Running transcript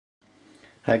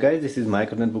Hi guys, this is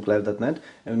Mike at netbooklive.net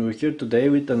and we're here today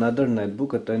with another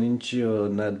netbook, a 10-inch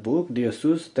netbook, the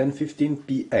Asus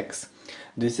 1015PX.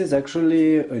 This is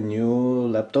actually a new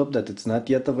laptop that it's not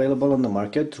yet available on the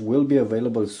market, will be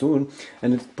available soon,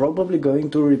 and it's probably going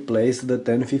to replace the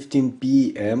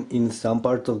 1015PM in some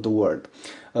parts of the world.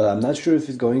 I'm not sure if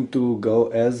it's going to go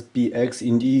as PX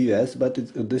in the US, but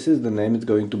this is the name it's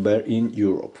going to bear in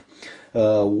Europe.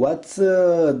 What's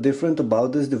different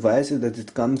about this device is that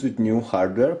it comes with new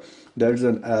hardware. There's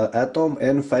an Atom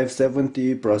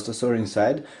N570 processor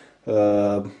inside.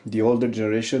 The older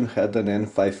generation had an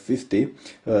N550.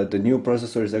 The new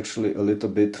processor is actually a little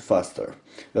bit faster.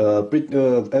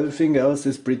 Everything else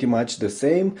is pretty much the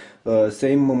same.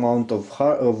 Same amount of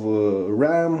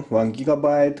RAM, 1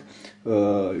 GB,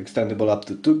 extendable up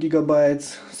to 2 GB,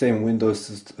 same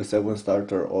Windows 7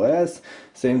 starter OS,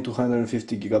 same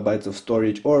 250 GB of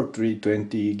storage or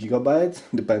 320 GB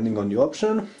depending on the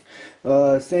option,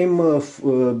 same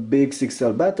big 6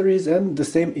 cell batteries and the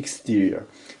same exterior.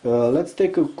 Let's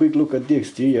take a quick look at the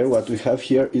exterior. What we have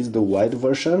here is the white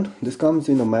version. This comes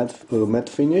in a matte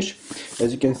finish.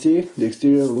 As you can see, the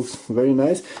exterior looks very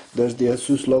nice. There's the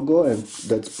Asus logo and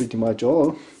that's pretty much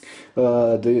all.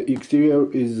 The exterior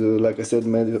is, like I said,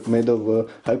 made of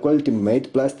high quality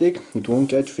matte plastic. It won't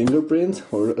catch fingerprints,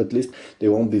 or at least they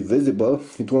won't be visible.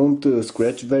 It won't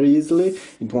scratch very easily.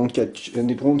 It won't catch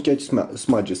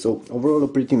smudges. So overall, a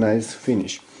pretty nice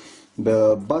finish.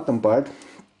 The bottom part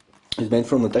is made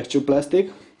from a texture plastic.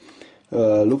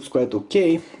 Looks quite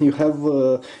okay. You have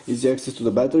easy access to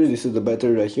the battery. This is the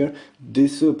battery right here.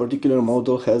 This particular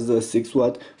model has a 6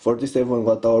 watt 47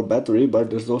 watt hour battery, but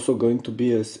there's also going to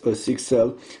be a 6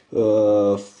 cell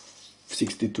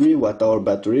 63 watt hour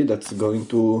battery that's going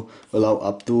to allow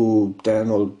up to 10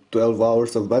 or 12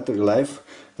 hours of battery life.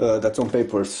 That's on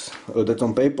paper.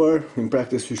 In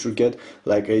practice you should get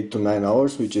like 8 to 9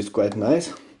 hours, which is quite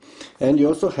nice. And you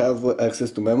also have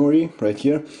access to memory right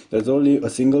here. There's only a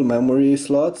single memory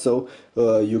slot, so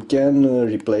you can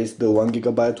replace the 1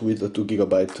 GB with a 2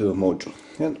 GB module.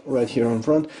 And right here on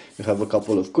front you have a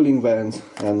couple of cooling vents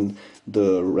and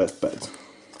the rest pads.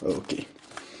 Okay,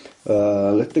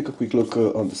 let's take a quick look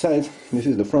on the side. This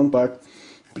is the front part.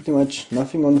 Pretty much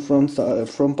nothing on the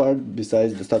front part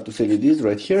besides the status LEDs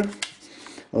right here.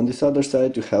 On this other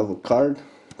side you have a card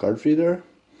reader,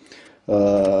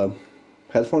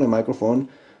 headphone and microphone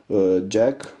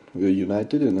jack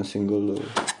united in a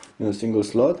single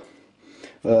slot.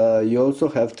 You also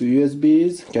have two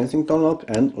USBs, Kensington lock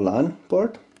and LAN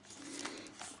port.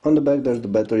 On the back there's the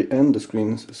battery and the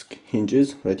screen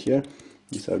hinges right here.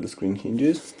 These are the screen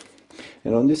hinges.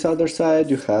 And on this other side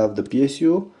you have the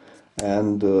PSU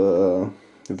and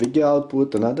video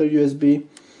output, another USB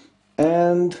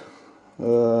and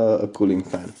a cooling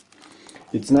fan.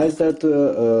 It's nice that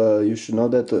you should know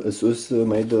that Asus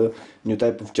made a new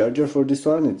type of charger for this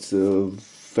one. It's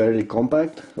fairly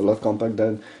compact, a lot compact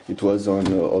than it was on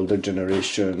older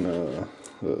generation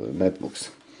netbooks.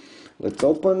 Let's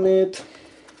open it.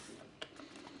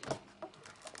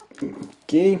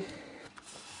 Okay,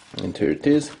 and here it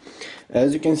is.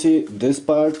 As you can see, this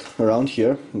part around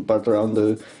here, the part around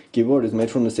the keyboard, is made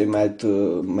from the same matte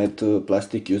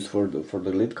plastic used for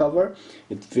the lid cover.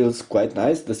 It feels quite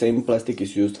nice. The same plastic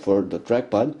is used for the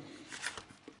trackpad,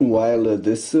 while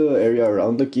this area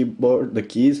around the keyboard, the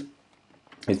keys,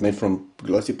 is made from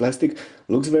glossy plastic.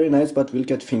 Looks very nice, but will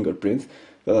catch fingerprints.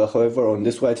 However, on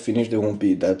this white finish, they won't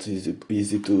be that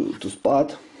easy to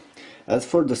spot. As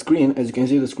for the screen, as you can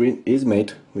see, the screen is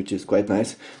matte, which is quite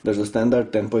nice. There's a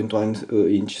standard 10.1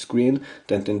 inch screen,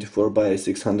 1024 by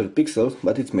 600 pixels,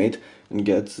 but it's matte and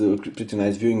gets pretty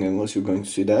nice viewing angles. You're going to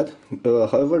see that.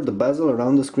 However, the bezel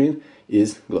around the screen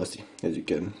is glossy, as you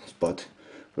can spot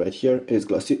right here. It's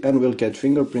glossy and will catch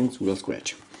fingerprints, will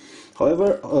scratch.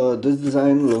 However, this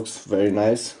design looks very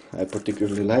nice. I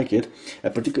particularly like it.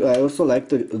 I also like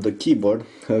the keyboard.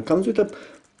 Comes with a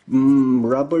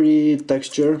rubbery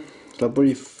texture,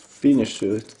 rubbery finish.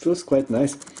 It feels quite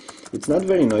nice. It's not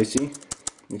very noisy,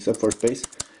 except for space.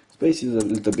 Space is a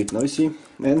little bit noisy,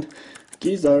 and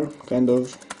keys are kind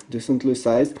of decently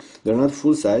sized. They're not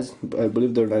full size. I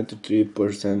believe they're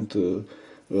 93%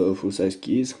 full size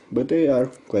keys, but they are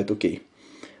quite okay.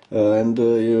 And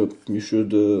you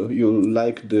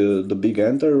like the big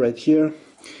enter right here.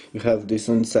 You have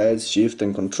decent size shift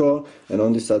and control, and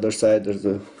on this other side there's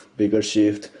a bigger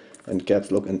shift and caps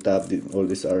lock and tab. All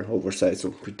these are oversized, so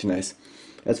pretty nice.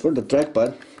 As for the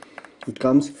trackpad,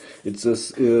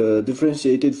 it's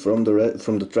differentiated from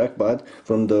the trackpad,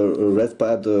 from the red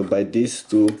pad by these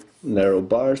two narrow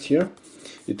bars here.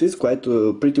 It is quite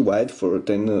pretty wide for a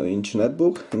 10-inch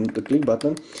netbook, and the click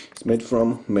button is made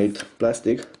from matte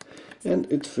plastic, and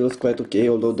it feels quite okay,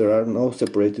 although there are no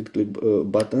separated click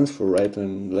buttons for right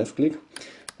and left click.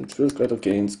 It feels quite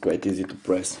okay and it's quite easy to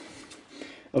press.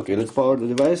 Okay, let's power the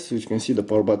device. As you can see, the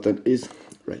power button is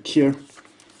right here.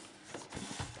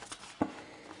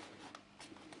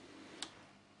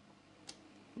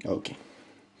 Okay,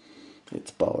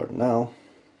 it's powered now.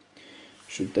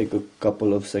 Should take a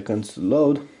couple of seconds to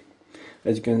load.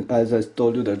 As I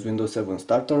told you, there's Windows 7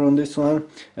 starter on this one,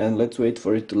 and let's wait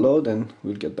for it to load and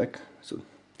we'll get back soon.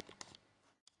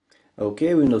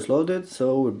 Okay, Windows loaded,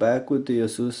 so we're back with the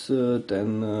Asus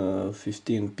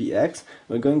 1015PX.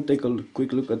 We're going to take a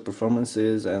quick look at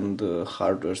performances and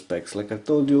hardware specs. Like I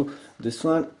told you, this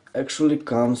one actually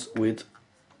comes with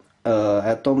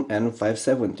Atom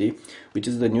N570, which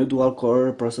is the new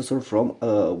dual-core processor from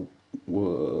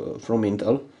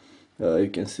Intel. You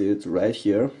can see it right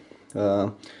here.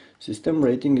 System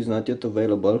rating is not yet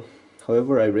available,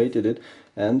 however I rated it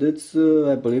and it's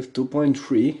I believe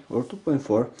 2.3 or 2.4.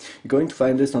 You're going to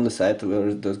find this on the site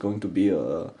where there's going to be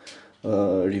a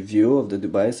review of the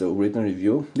device, a written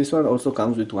review. This one also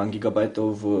comes with 1 GB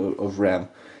of RAM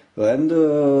and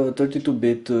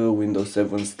 32-bit Windows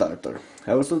 7 starter.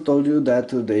 I also told you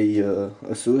that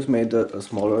Asus made a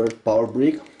smaller power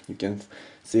brick. You can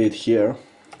see it here.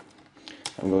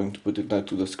 I'm going to put it now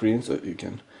to the screen so you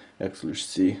can actually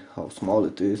see how small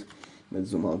it is. Let's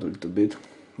zoom out a little bit.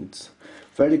 It's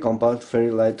fairly compact,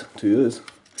 very light to use.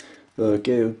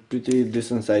 Okay, pretty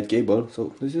decent size cable.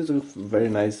 So this is a very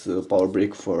nice power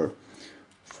brick for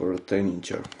a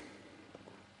 10-incher.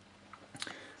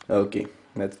 Okay,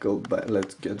 let's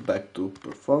get back to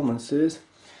performances.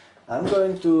 I'm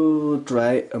going to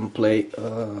try and play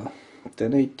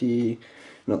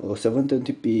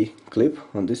 720p clip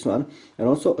on this one, and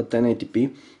also a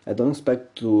 1080p. I don't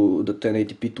expect the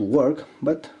 1080p to work,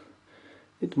 but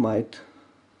it might.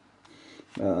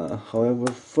 However,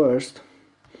 first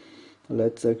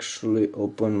let's actually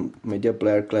open Media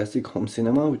Player Classic Home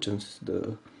Cinema, which is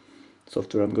the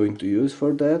software I'm going to use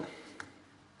for that.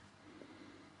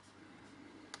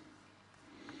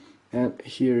 And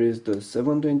here is the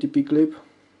 720p clip.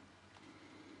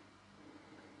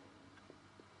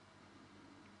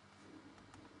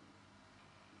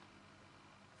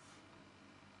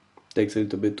 Takes a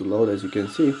little bit to load, as you can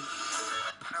see,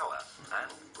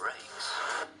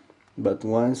 but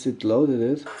once it loaded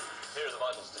it,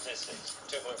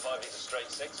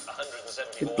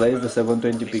 it plays the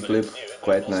 720p clip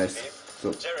quite nice,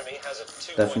 so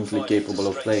definitely capable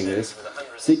of playing this.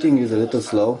 Syncing is a little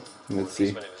slow. Let's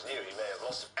see.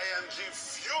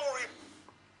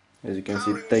 As you can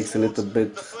see, it takes a little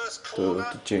bit to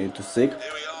change to sync.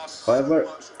 However,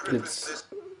 it's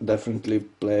definitely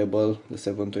playable, the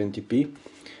 720p.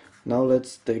 Now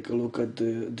let's take a look at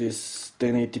this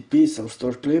 1080p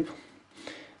self-store clip,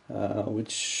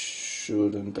 which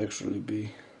shouldn't actually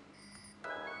be.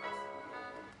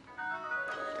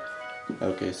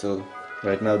 Okay, so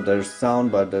right now there's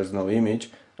sound but there's no image.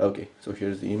 Okay, so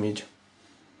here's the image,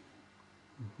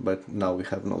 but now we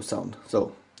have no sound,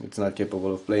 so it's not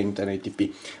capable of playing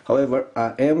 1080p. However,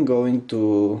 I am going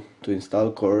to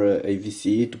install Core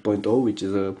AVC 2.0, which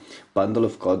is a bundle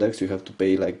of codecs. You have to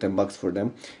pay like $10 for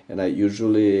them, and I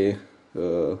usually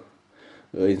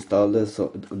install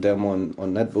them on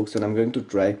netbooks, and I'm going to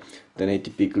try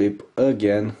 1080p clip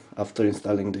again after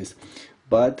installing this.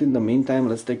 But in the meantime,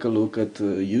 let's take a look at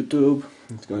YouTube.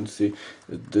 It's going to see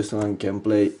if this one can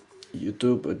play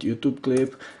YouTube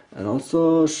clip, and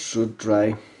also should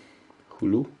try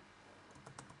Hulu.com.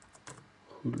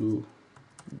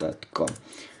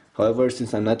 However,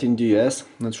 since I'm not in the US,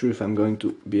 not sure if I'm going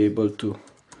to be able to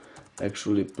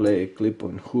actually play a clip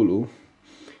on Hulu.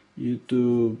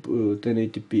 YouTube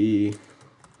 1080p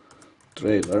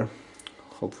trailer.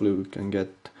 Hopefully we can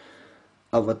get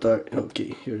Avatar.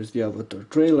 Okay, here's the Avatar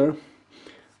trailer.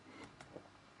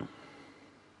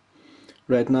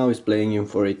 Right now it's playing in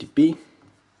 480p,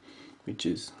 which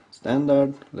is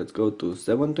standard. Let's go to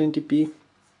 720p.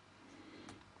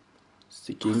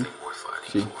 Syncing.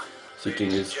 See,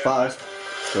 syncing is fast.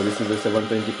 So this is the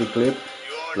 720p clip.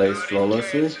 Plays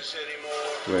flawlessly.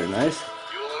 Very nice.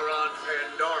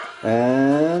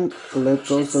 And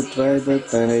let's also try the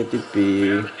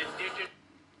 1080p.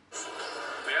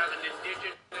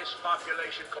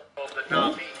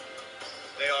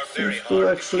 Seems to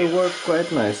actually work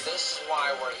quite nice.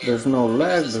 There's no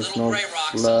lag, there's no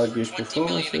sluggish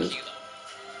performances.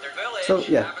 So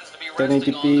yeah,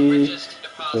 1080p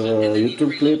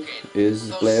YouTube clip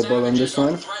is playable on this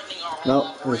one.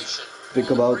 Now let's speak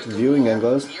about viewing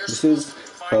angles. This is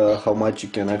how much you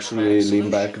can actually lean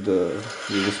back the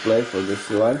display for this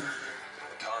one.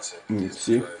 You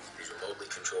see,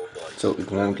 so it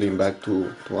won't lean back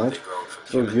too much.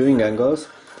 So viewing angles,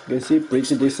 you can see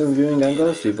pretty decent viewing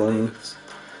angles even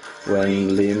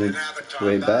when leaned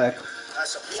way back.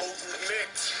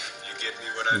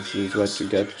 This is what you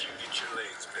get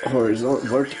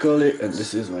vertically, and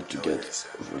this is what you get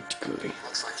vertically.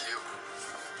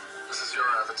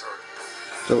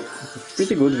 So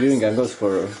pretty good viewing angles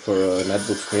for a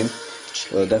netbook screen.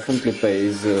 Definitely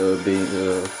pays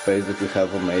that you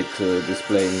have a mate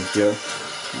display in here.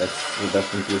 That's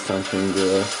definitely something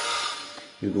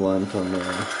you'd want on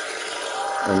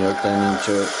your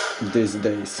 10-inch these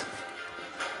days.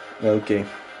 Okay,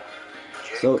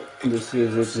 so this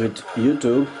is it with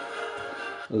YouTube.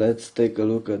 Let's take a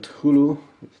look at Hulu.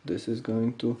 If this is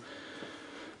going to...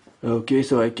 Okay,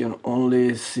 so I can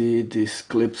only see these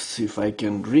clips if I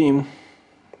can dream,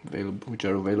 which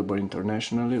are available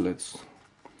internationally. Let's...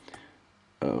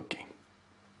 Okay.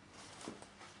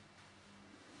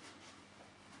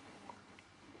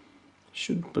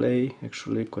 Should play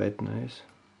actually quite nice.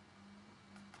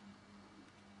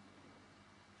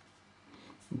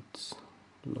 It's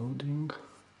loading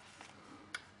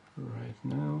right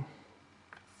now.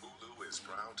 Hulu is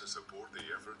proud to support the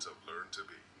efforts of Learn to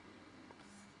Be.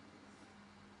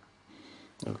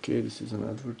 Okay, this is an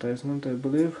advertisement, I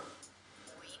believe.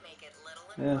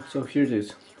 Yeah, so here it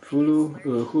is.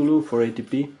 Hulu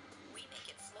 480p.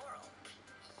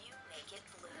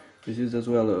 This is as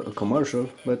well a commercial,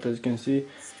 but as you can see,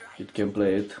 it can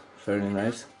play it fairly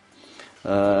nice.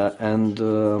 And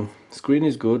screen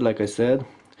is good, like I said,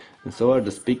 and so are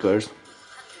the speakers.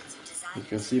 You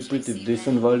can see pretty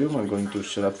decent volume. I'm going to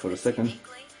shut up for a second.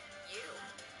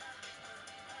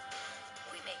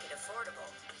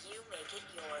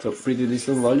 So pretty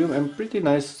decent volume and pretty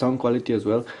nice sound quality as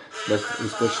well, but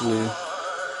especially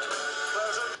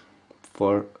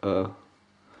for a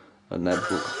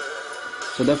netbook.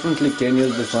 So definitely can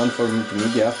use this one for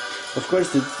multimedia. Of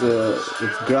course it's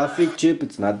graphic chip,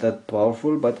 it's not that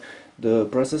powerful, but the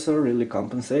processor really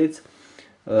compensates.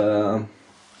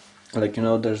 Like, you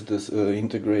know, there's this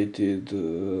integrated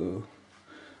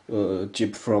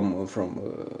chip from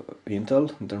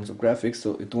Intel in terms of graphics,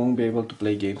 so it won't be able to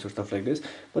play games or stuff like this,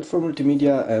 but for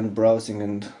multimedia and browsing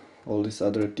and all these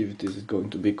other activities it's going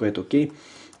to be quite okay.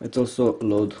 Let's also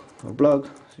load our blog,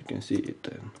 so you can see it.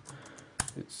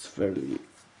 It's fairly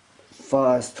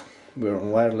fast. We're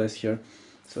on wireless here,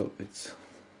 so it's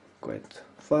quite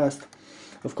fast.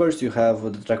 Of course, you have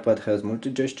the trackpad has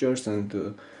multi-gestures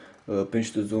and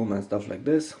pinch to zoom and stuff like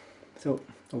this. So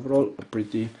overall, a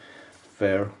pretty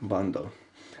fair bundle.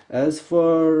 As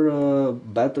for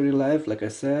battery life, like I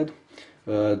said,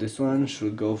 this one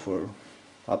should go for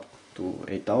up to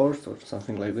 8 hours or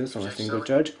something like this on a single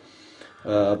charge.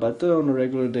 But on a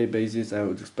regular day basis, I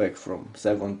would expect from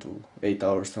 7 to 8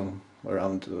 hours, something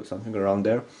around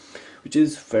there, which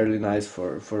is fairly nice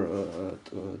for a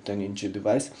 10-inch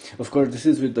device. Of course, this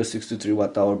is with the 63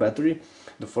 watt-hour battery.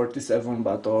 The 47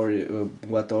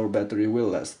 watt-hour battery will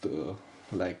last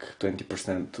like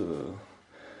 20%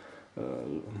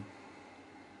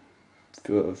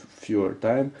 fewer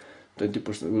time.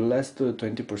 20% will last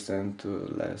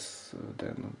 20% less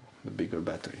than the bigger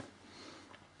battery.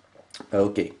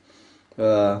 Okay,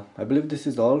 I believe this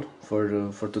is all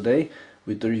for today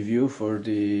with the review for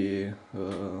the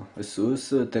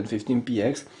Asus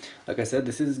 1015PX. Like I said,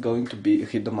 this is going to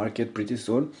hit the market pretty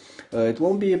soon. It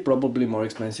won't be probably more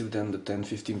expensive than the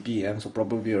 1015PM, so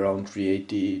probably around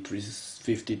 350,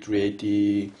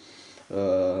 380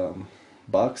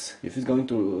 bucks. If it's going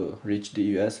to reach the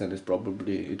US, and it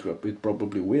probably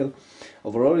will.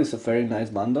 Overall, it's a very nice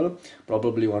bundle.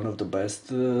 Probably one of the best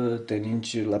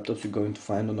 10-inch laptops you're going to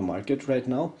find on the market right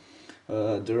now.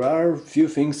 There are few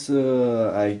things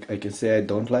I can say I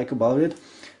don't like about it,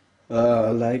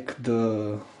 like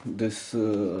this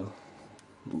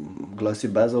glossy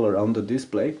bezel around the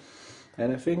display,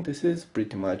 and I think this is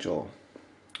pretty much all.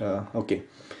 Okay,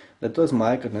 that was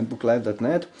Mike at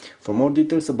netbooklive.net. For more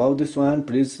details about this one,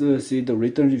 please see the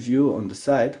written review on the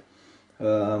site.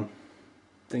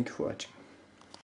 Thank you for watching.